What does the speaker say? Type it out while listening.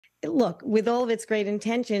look, with all of its great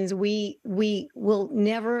intentions, we will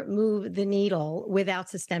never move the needle without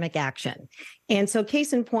systemic action. And so,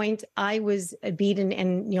 case in point, I was beaten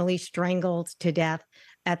and nearly strangled to death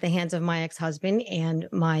at the hands of my ex-husband and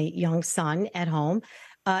my young son at home,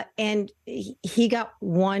 and he got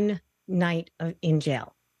one night in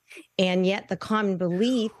jail. And yet, the common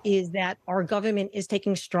belief is that our government is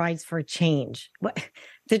taking strides for change.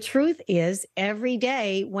 The truth is, every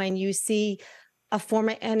day when you see a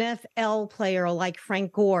former NFL player like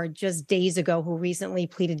Frank Gore just days ago, who recently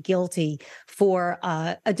pleaded guilty for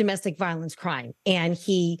a domestic violence crime, and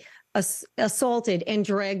he assaulted and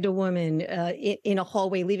dragged a woman in a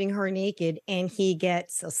hallway, leaving her naked, and he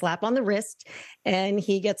gets a slap on the wrist and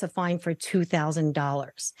he gets a fine for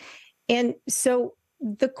 $2,000. And so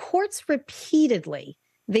the courts repeatedly,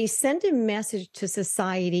 they send a message to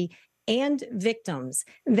society and victims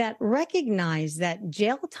that recognize that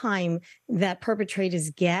jail time that perpetrators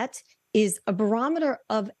get is a barometer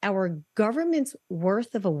of our government's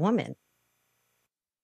worth of a woman.